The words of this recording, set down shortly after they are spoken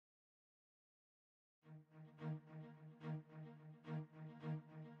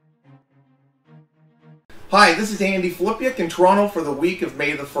Hi, this is Andy Filipiuk in Toronto for the week of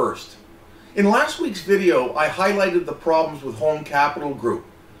May the 1st. In last week's video, I highlighted the problems with Home Capital Group,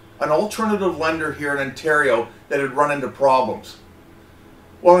 an alternative lender here in Ontario that had run into problems.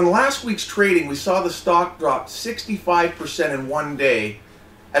 Well, in last week's trading, we saw the stock drop 65% in one day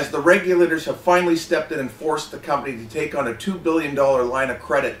as the regulators have finally stepped in and forced the company to take on a $2 billion line of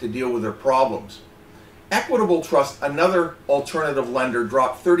credit to deal with their problems. Equitable Trust, another alternative lender,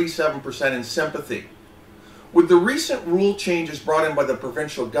 dropped 37% in sympathy. With the recent rule changes brought in by the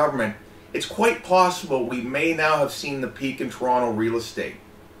provincial government, it's quite possible we may now have seen the peak in Toronto real estate.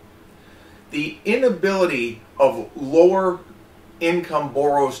 The inability of lower income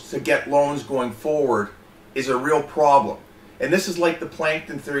borrowers to get loans going forward is a real problem. And this is like the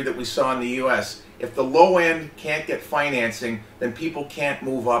plankton theory that we saw in the US. If the low end can't get financing, then people can't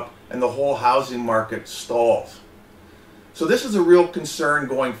move up and the whole housing market stalls. So this is a real concern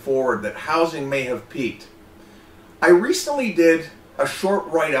going forward, that housing may have peaked. I recently did a short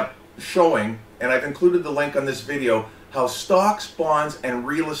write-up showing, and I've included the link on this video, how stocks, bonds, and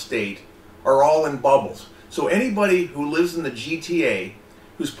real estate are all in bubbles. So anybody who lives in the GTA,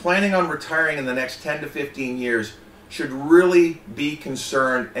 who's planning on retiring in the next 10 to 15 years, should really be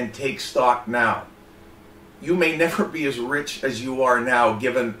concerned and take stock now. You may never be as rich as you are now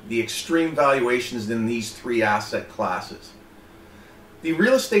given the extreme valuations in these three asset classes. The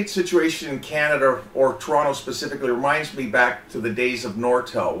real estate situation in Canada, or Toronto specifically, reminds me back to the days of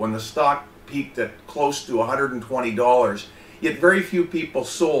Nortel, when the stock peaked at close to $120, yet very few people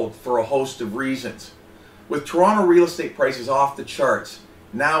sold for a host of reasons. With Toronto real estate prices off the charts,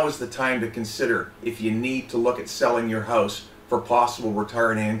 now is the time to consider if you need to look at selling your house for possible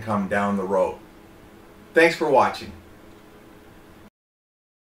retirement income down the road. Thanks for watching.